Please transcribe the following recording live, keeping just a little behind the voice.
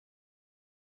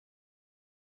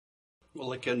We'll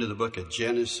look into the book of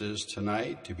Genesis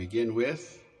tonight to begin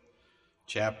with,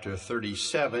 chapter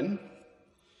 37,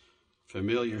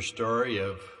 familiar story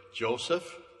of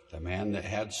Joseph, the man that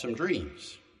had some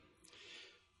dreams.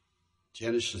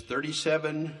 Genesis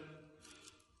 37:11.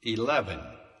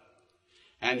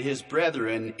 And his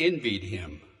brethren envied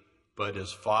him, but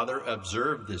his father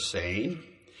observed the saying,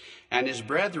 and his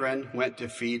brethren went to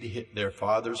feed their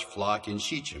father's flock in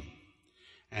Shechem.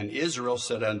 And Israel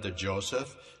said unto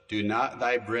Joseph, Do not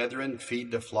thy brethren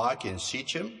feed the flock in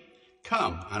Shechem?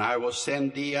 Come, and I will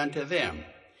send thee unto them.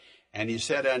 And he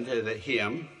said unto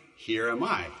him, Here am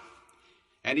I.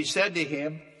 And he said to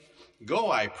him, Go,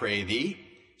 I pray thee,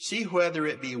 see whether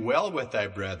it be well with thy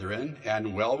brethren,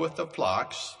 and well with the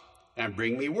flocks, and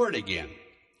bring me word again.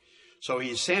 So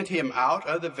he sent him out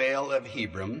of the vale of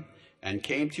Hebron, and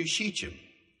came to Shechem.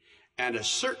 And a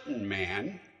certain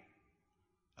man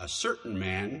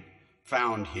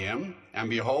found him, and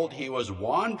behold, he was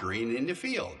wandering in the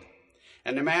field.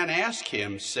 And the man asked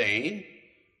him, saying,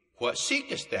 What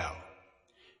seekest thou?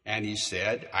 And he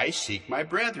said, I seek my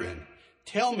brethren.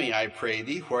 Tell me, I pray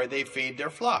thee, where they feed their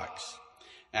flocks.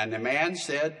 And the man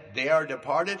said, They are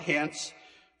departed hence,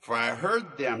 for I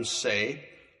heard them say,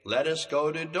 Let us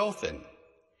go to Dothan.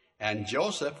 And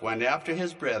Joseph went after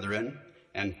his brethren,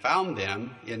 and found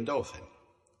them in Dothan.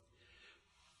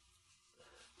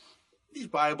 These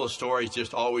Bible stories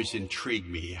just always intrigue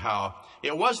me, how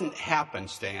it wasn't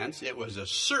happenstance. It was a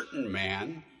certain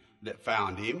man that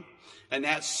found him. And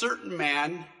that certain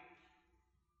man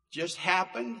just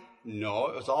happened? No,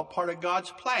 it was all part of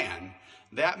God's plan.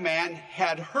 That man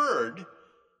had heard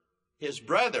his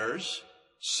brothers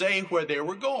say where they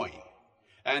were going.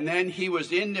 And then he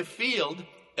was in the field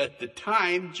at the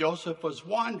time Joseph was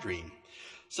wandering.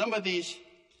 Some of these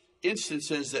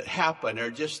instances that happen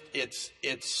are just, it's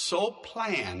so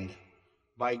planned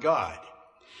by God.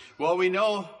 Well, we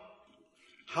know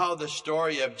how the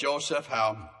story of Joseph,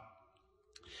 how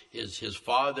his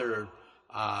father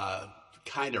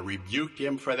kind of rebuked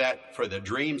him for that, for the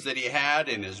dreams that he had,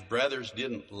 and his brothers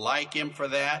didn't like him for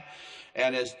that.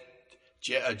 And as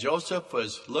Joseph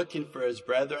was looking for his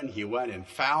brethren, he went and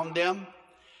found them.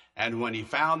 And when he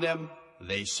found them,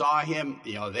 they saw him,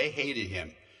 they hated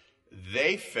him.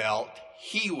 They felt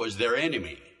he was their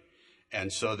enemy.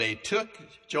 And so they took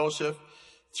Joseph,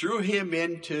 threw him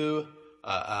into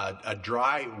a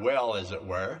dry well, as it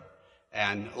were,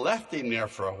 and left him there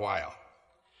for a while.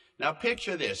 Now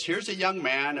picture this. Here's a young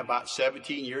man about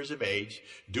 17 years of age,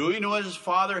 doing what his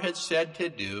father had said to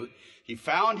do. He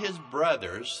found his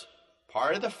brothers,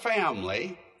 part of the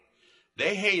family.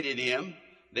 They hated him.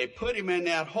 They put him in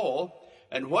that hole.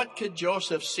 And what could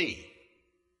Joseph see?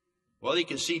 Well, he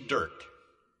could see dirt.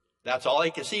 That's all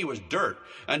he could see was dirt.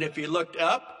 And if he looked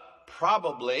up,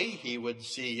 probably he would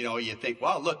see, you think,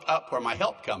 well, look up where my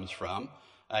help comes from.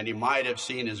 And he might have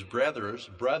seen his brothers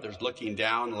looking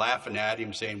down, laughing at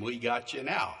him, saying, we got you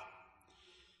now.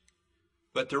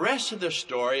 But the rest of the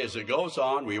story, as it goes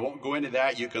on, we won't go into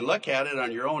that. You can look at it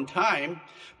on your own time.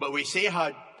 But we see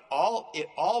how it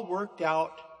all worked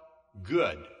out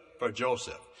good for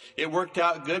Joseph. It worked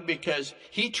out good because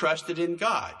he trusted in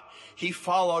God. He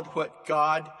followed what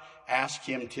God asked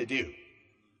him to do.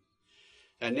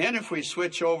 And then if we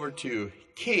switch over to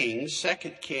Kings,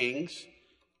 2 Kings,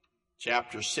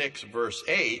 chapter 6, verse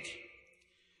 8,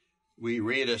 we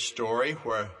read a story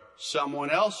where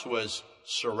someone else was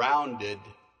surrounded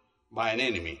by an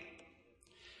enemy.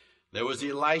 There was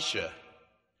Elisha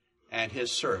and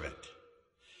his servant.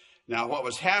 Now, what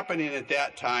was happening at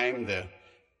that time, the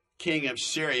king of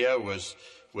Syria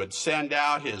would send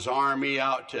out his army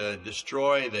out to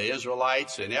destroy the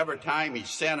Israelites, and every time he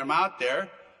sent them out there,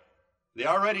 they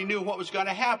already knew what was going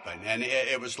to happen. And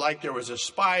it was like there was a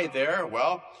spy there.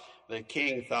 Well, the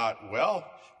king thought, well,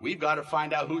 we've got to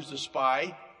find out who's the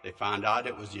spy. They found out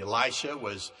it was Elisha,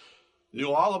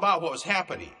 knew all about what was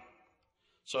happening.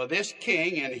 So this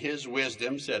king in his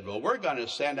wisdom said, well, we're going to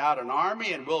send out an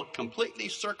army and we'll completely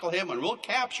circle him and we'll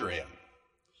capture him.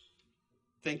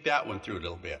 Think that one through a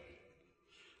little bit.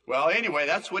 Well, anyway,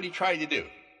 that's what he tried to do.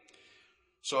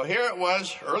 So here it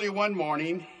was, early one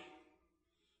morning,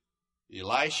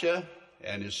 Elisha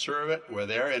and his servant were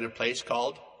there in a place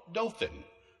called Dothan,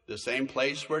 the same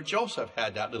place where Joseph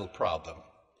had that little problem.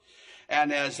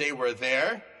 And as they were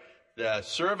there, the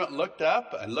servant looked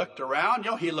up and looked around.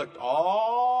 He looked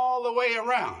all the way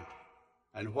around.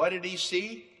 And what did he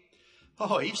see?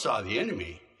 Oh, he saw the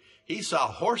enemy. He saw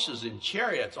horses and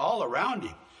chariots all around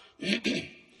him.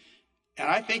 And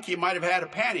I think he might have had a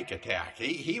panic attack.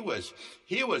 He was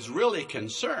really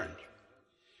concerned.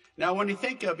 Now, when you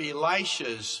think of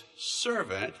Elisha's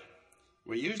servant,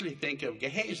 we usually think of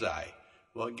Gehazi.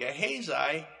 Well,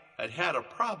 Gehazi had a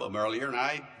problem earlier, and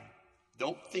I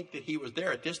don't think that he was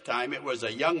there at this time. It was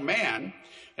a young man,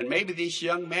 and maybe this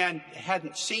young man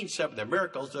hadn't seen some of the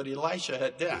miracles that Elisha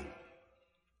had done.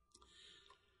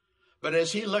 But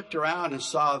as he looked around and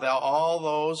saw all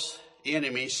those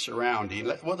enemies surrounding,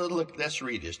 let's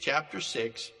read this. Chapter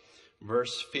 6,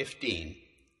 verse 15.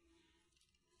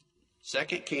 2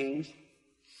 Kings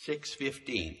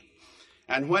 6:15.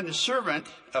 And when the servant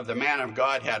of the man of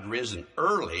God had risen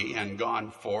early and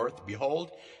gone forth,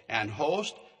 behold, an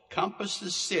host compassed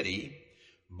the city,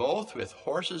 both with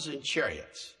horses and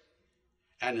chariots.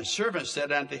 And the servant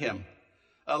said unto him,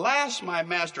 Alas, my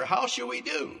master, how shall we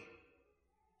do?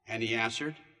 And he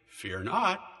answered, Fear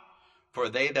not, for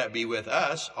they that be with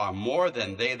us are more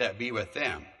than they that be with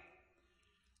them.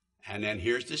 And then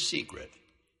here's the secret.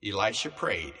 Elisha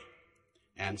prayed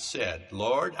and said,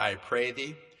 Lord, I pray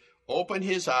thee, open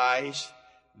his eyes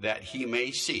that he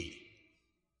may see.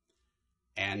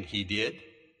 And he did,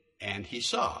 and he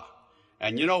saw.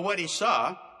 And you know what he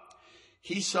saw?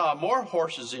 He saw more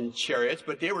horses and chariots,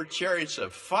 but they were chariots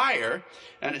of fire,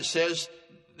 and it says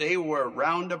they were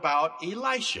round about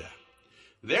Elisha.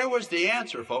 There was the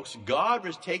answer, folks. God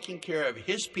was taking care of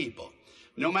his people.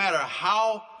 No matter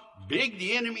how big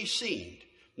the enemy seemed,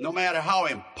 no matter how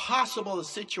impossible the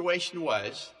situation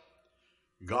was,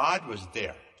 God was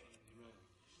there.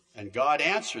 And God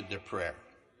answered the prayer.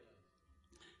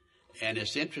 And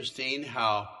it's interesting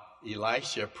how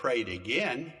Elisha prayed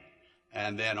again,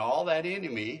 and then all that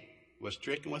enemy was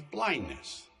stricken with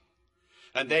blindness.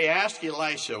 And they asked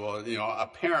Elisha,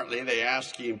 apparently they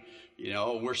asked him,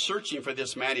 we're searching for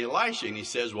this man Elisha. And he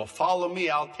says, well, follow me,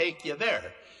 I'll take you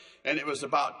there. And it was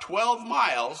about 12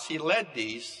 miles he led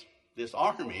this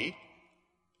army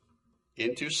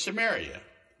into Samaria,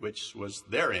 which was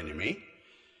their enemy.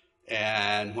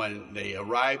 And when they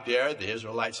arrived there, the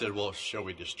Israelites said, well, shall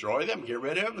we destroy them, get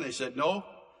rid of them? And they said, no,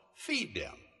 feed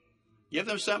them. Give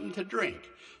them something to drink.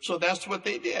 So that's what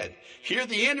they did. Here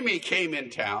the enemy came in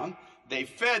town. They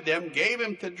fed them, gave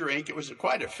them to drink. It was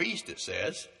quite a feast, it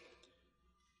says.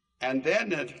 And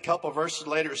then a couple of verses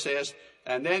later it says,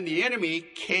 and then the enemy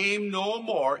came no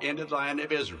more into the land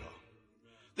of Israel.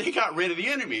 They got rid of the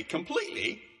enemy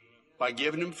completely by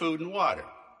giving him food and water.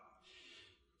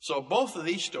 So both of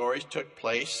these stories took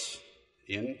place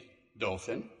in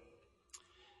Dothan,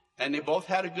 and they both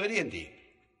had a good ending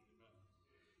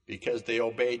because they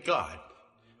obeyed God.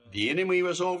 The enemy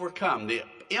was overcome. The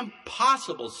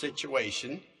impossible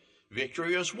situation,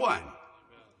 victory was won.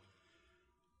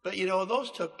 But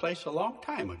those took place a long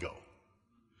time ago.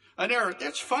 And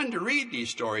it's fun to read these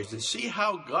stories and see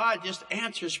how God just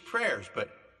answers prayers. But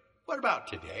what about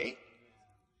today?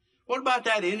 What about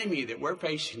that enemy that we're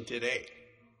facing today?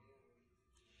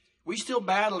 We still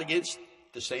battle against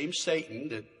the same Satan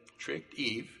that tricked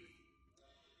Eve.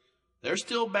 There's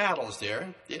still battles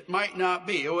there. It might not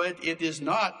be. It is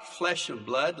not flesh and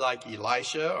blood like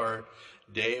Elisha or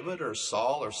David or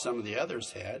Saul or some of the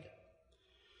others had.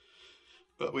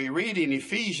 But we read in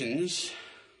Ephesians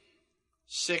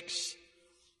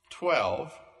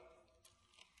 6:12,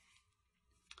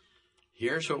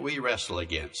 here's what we wrestle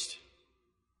against.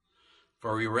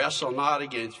 For we wrestle not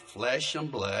against flesh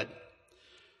and blood,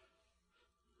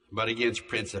 but against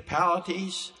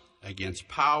principalities, against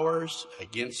powers,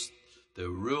 against the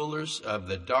rulers of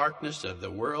the darkness of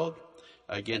the world,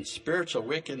 against spiritual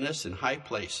wickedness in high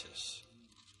places.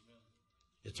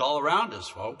 It's all around us,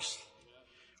 folks.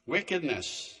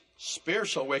 Wickedness,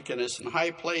 spiritual wickedness in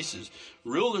high places,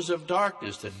 rulers of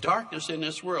darkness, the darkness in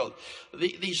this world,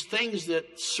 these things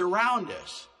that surround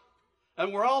us.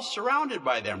 And we're all surrounded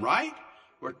by them, right?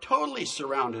 We're totally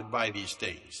surrounded by these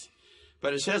things.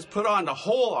 But it says, put on the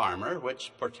whole armor,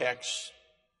 which protects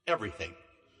everything.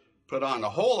 Put on the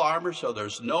whole armor so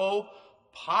there's no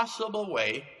possible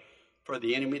way for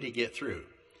the enemy to get through.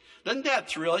 Doesn't that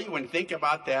thrill you when you think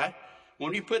about that?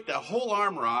 When you put the whole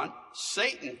armor on,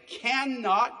 Satan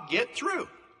cannot get through.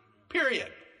 Period.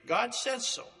 God says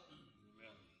so.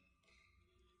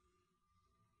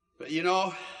 But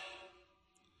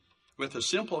with a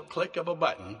simple click of a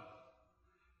button,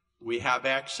 we have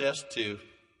access to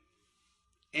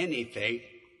anything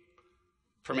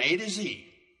from A to Z.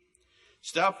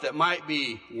 Stuff that might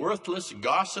be worthless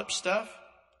gossip stuff,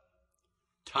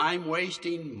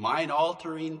 time-wasting,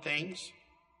 mind-altering things.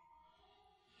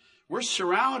 We're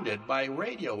surrounded by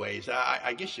radio waves.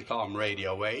 I guess you call them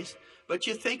radio waves. But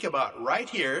you think about right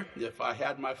here, if I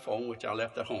had my phone, which I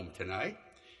left at home tonight,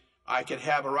 I could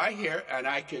have it right here, and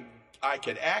I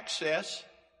could access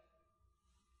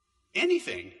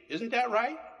anything. Isn't that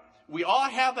right? We all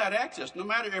have that access, no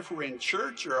matter if we're in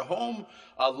church or home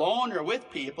alone or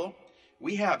with people.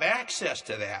 We have access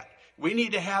to that. We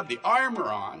need to have the armor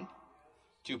on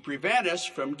to prevent us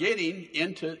from getting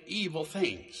into evil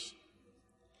things.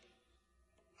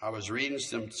 I was reading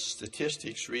some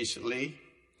statistics recently.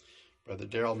 Brother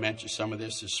Darrell mentioned some of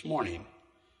this morning.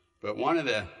 But one of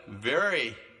the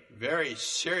very, very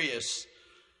serious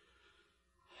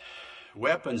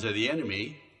weapons of the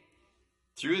enemy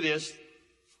through this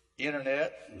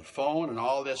internet and phone and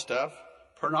all this stuff,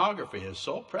 pornography is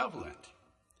so prevalent.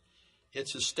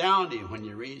 It's astounding when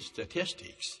you read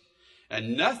statistics.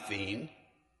 And nothing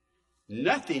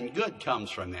good comes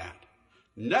from that.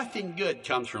 Nothing good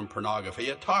comes from pornography.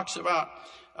 It talks about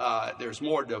there's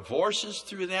more divorces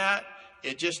through that.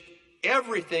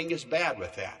 Everything is bad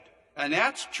with that. And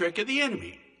that's a trick of the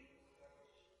enemy.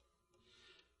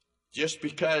 Just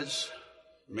because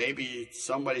maybe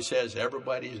somebody says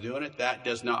everybody's doing it, that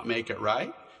does not make it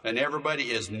right. And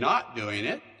everybody is not doing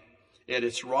it. And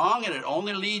it's wrong, and it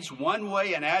only leads one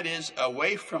way, and that is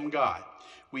away from God.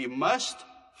 We must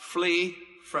flee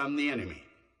from the enemy.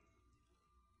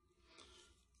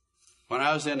 When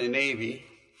I was in the Navy,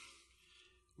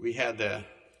 we had the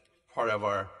part of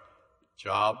our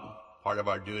job, part of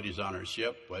our duties on our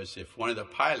ship was if one of the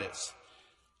pilots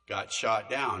got shot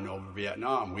down over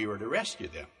Vietnam, we were to rescue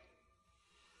them.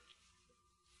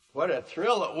 What a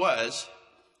thrill it was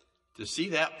to see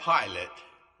that pilot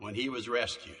when he was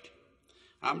rescued.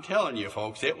 I'm telling you,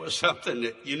 folks, it was something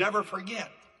that you never forget.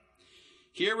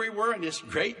 Here we were in this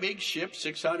great big ship,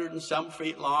 600 and some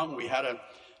feet long. We had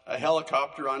a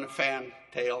helicopter on a fan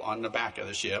tail on the back of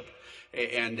the ship.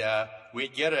 And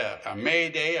we'd get a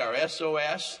Mayday or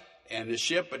SOS, and the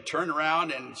ship would turn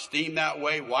around and steam that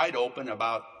way wide open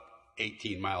about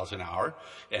 18 miles an hour.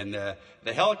 And the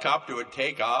helicopter would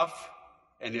take off.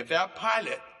 And if that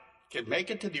pilot could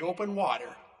make it to the open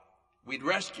water, we'd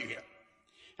rescue him.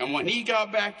 And when he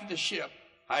got back to the ship,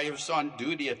 I was on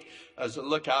duty as a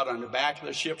lookout on the back of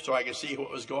the ship so I could see what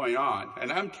was going on.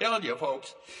 And I'm telling you,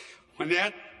 folks, when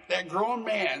that grown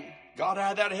man got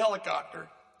out of that helicopter,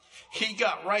 he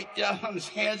got right down on his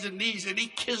hands and knees and he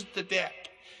kissed the deck.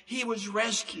 He was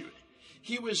rescued.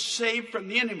 He was saved from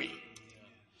the enemy.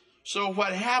 So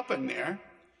what happened there,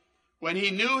 when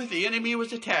he knew the enemy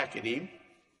was attacking him,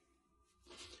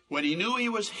 when he knew he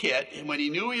was hit, and when he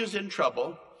knew he was in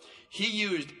trouble, he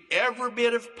used every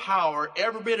bit of power,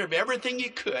 every bit of everything he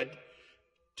could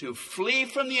to flee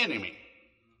from the enemy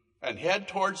and head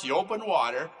towards the open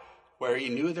water where he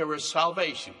knew there was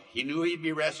salvation. He knew he'd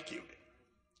be rescued.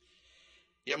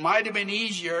 It might have been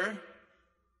easier,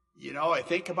 I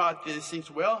think about these things,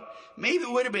 well, maybe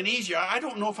it would have been easier. I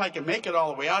don't know if I can make it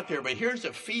all the way out there, but here's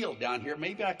a field down here.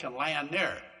 Maybe I can land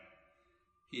there.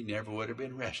 He never would have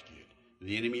been rescued.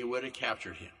 The enemy would have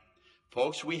captured him.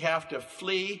 Folks, we have to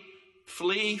flee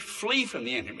from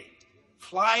the enemy.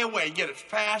 Fly away, get as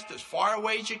fast, as far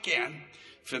away as you can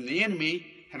from the enemy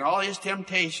and all his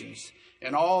temptations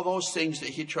and all those things that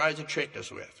he tries to trick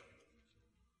us with.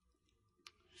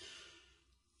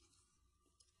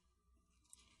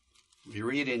 We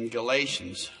read in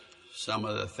Galatians some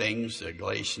of the things,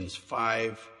 Galatians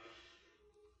 5,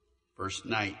 verse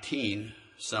 19,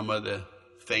 some of the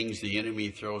things the enemy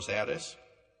throws at us.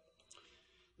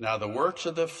 Now the works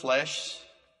of the flesh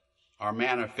are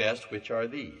manifest, which are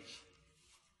these.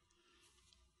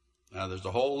 Now there's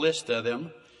a whole list of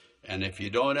them, and if you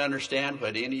don't understand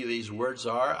what any of these words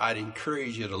are, I'd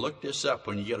encourage you to look this up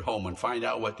when you get home and find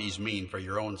out what these mean for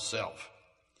your own self.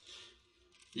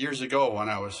 Years ago, when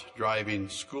I was driving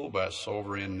school bus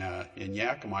over in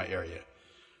Yakima area,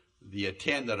 the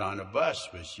attendant on a bus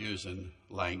was using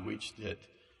language that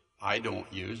I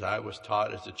don't use. I was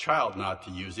taught as a child not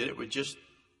to use it. It was just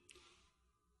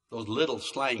those little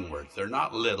slang words. They're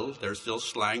not little. They're still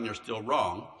slang. They're still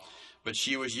wrong. But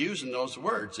she was using those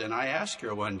words. And I asked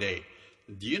her one day,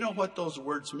 do you know what those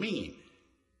words mean?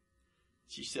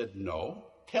 She said, no.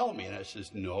 Tell me. And I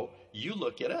says, no, you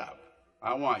look it up.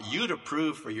 I want you to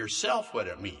prove for yourself what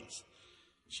it means.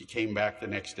 She came back the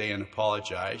next day and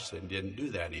apologized and didn't do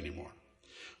that anymore.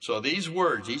 So these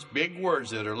words, these big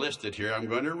words that are listed here, I'm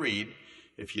going to read.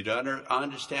 If you don't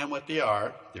understand what they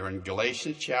are, they're in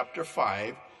Galatians chapter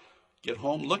 5. Get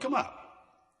home, look them up.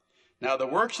 Now the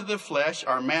works of the flesh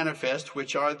are manifest,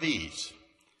 which are these: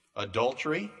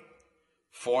 adultery,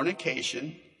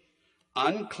 fornication,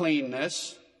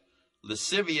 uncleanness,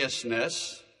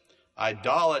 lasciviousness,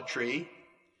 idolatry,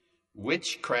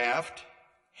 witchcraft,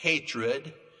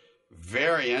 hatred,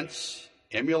 variance,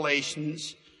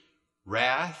 emulations,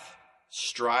 wrath,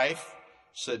 strife,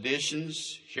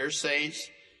 seditions, heresies,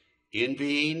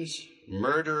 envyings,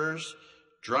 murders,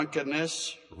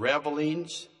 drunkenness,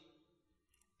 revelings,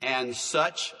 and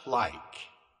such like.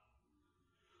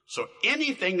 So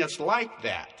anything that's like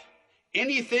that,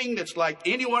 anything that's like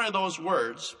any one of those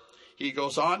words, he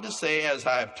goes on to say, as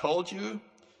I have told you,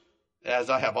 as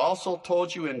I have also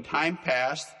told you in time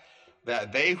past,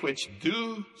 that they which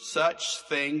do such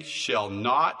things shall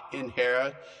not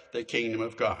inherit the kingdom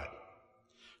of God.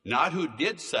 Not who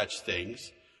did such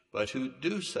things, but who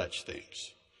do such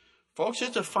things. Folks,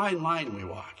 it's a fine line we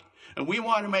walk. And we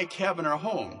want to make heaven our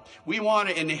home. We want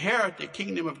to inherit the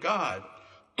kingdom of God.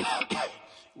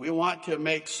 We want to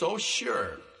make so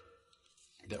sure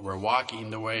that we're walking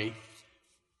the way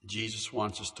Jesus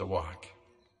wants us to walk.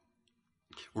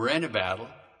 We're in a battle.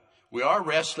 We are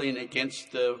wrestling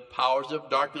against the powers of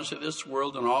darkness of this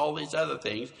world and all these other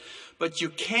things. But you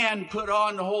can put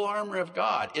on the whole armor of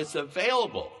God. It's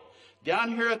available.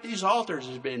 Down here at these altars,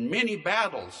 there's been many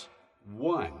battles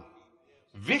won.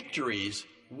 Victories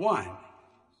won.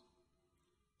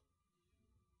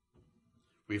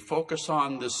 We focus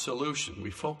on the solution. We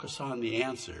focus on the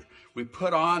answer. We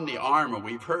put on the armor.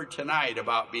 We've heard tonight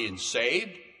about being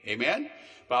saved. Amen.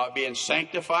 About being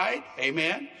sanctified.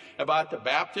 Amen. About the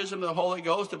baptism of the Holy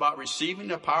Ghost. About receiving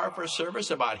the power for service.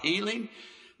 About healing.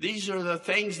 These are the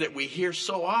things that we hear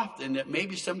so often that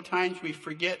maybe sometimes we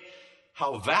forget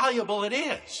how valuable it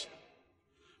is.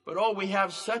 But oh, we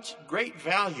have such great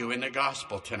value in the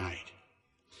gospel tonight.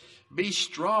 Be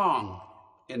strong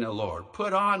in the Lord.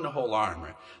 Put on the whole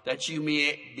armor that you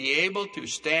may be able to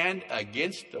stand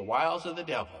against the wiles of the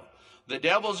devil. The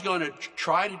devil's going to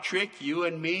try to trick you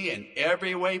and me in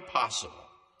every way possible.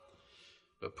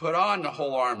 But put on the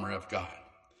whole armor of God.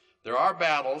 There are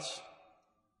battles.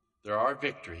 There are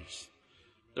victories.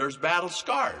 There's battle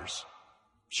scars.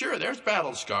 Sure, there's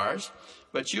battle scars.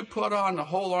 But you put on the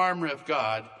whole armor of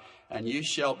God and you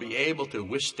shall be able to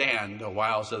withstand the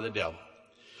wiles of the devil.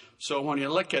 So when you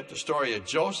look at the story of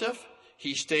Joseph,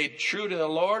 he stayed true to the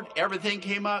Lord. Everything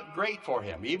came out great for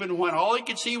him, even when all he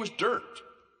could see was dirt.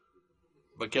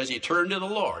 Because he turned to the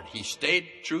Lord. He stayed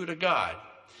true to God.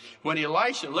 When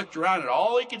Elisha looked around and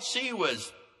all he could see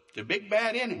was the big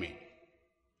bad enemy.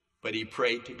 But he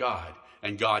prayed to God,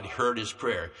 and God heard his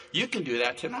prayer. You can do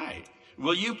that tonight.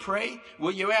 Will you pray?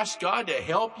 Will you ask God to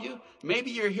help you? Maybe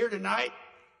you're here tonight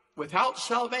without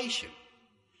salvation.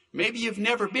 Maybe you've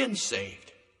never been saved.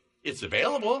 It's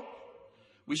available.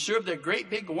 We serve the great,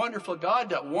 big, wonderful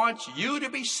God that wants you to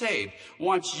be saved,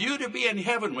 wants you to be in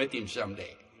heaven with him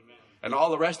someday. And all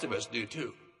the rest of us do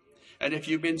too. And if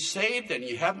you've been saved and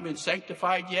you haven't been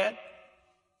sanctified yet,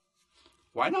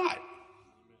 why not?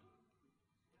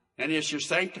 And if you're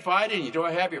sanctified and you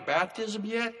don't have your baptism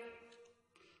yet,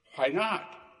 why not?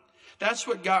 That's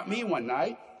what got me one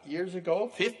night, years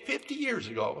ago, 50 years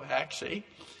ago, actually.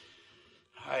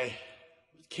 I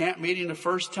camp meeting the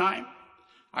first time.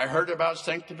 I heard about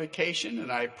sanctification and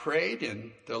I prayed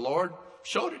and the Lord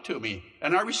showed it to me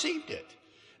and I received it.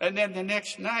 And then the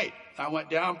next night I went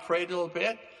down, prayed a little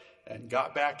bit and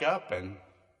got back up and,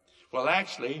 well,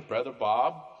 actually, Brother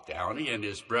Bob Downey and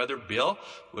his brother Bill,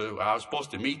 I was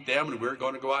supposed to meet them and we were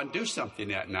going to go out and do something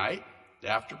that night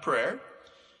after prayer.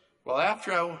 Well,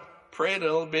 after I prayed a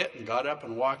little bit and got up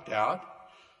and walked out,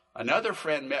 another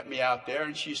friend met me out there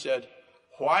and she said,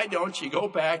 why don't you go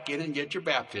back in and get your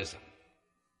baptism?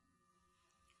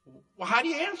 Well, how do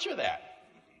you answer that?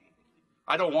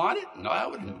 I don't want it? No,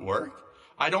 that wouldn't work.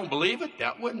 I don't believe it?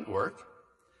 That wouldn't work.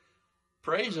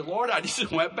 Praise the Lord. I just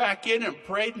went back in and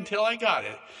prayed until I got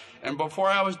it. And before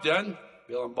I was done,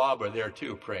 Bill and Bob were there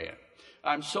too praying.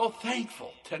 I'm so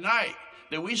thankful tonight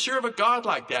that we serve a God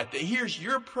like that hears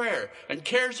your prayer and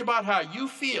cares about how you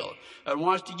feel and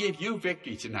wants to give you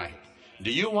victory tonight.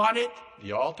 Do you want it?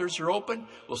 The altars are open.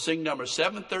 We'll sing number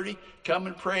 730. Come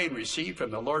and pray and receive from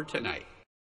the Lord tonight.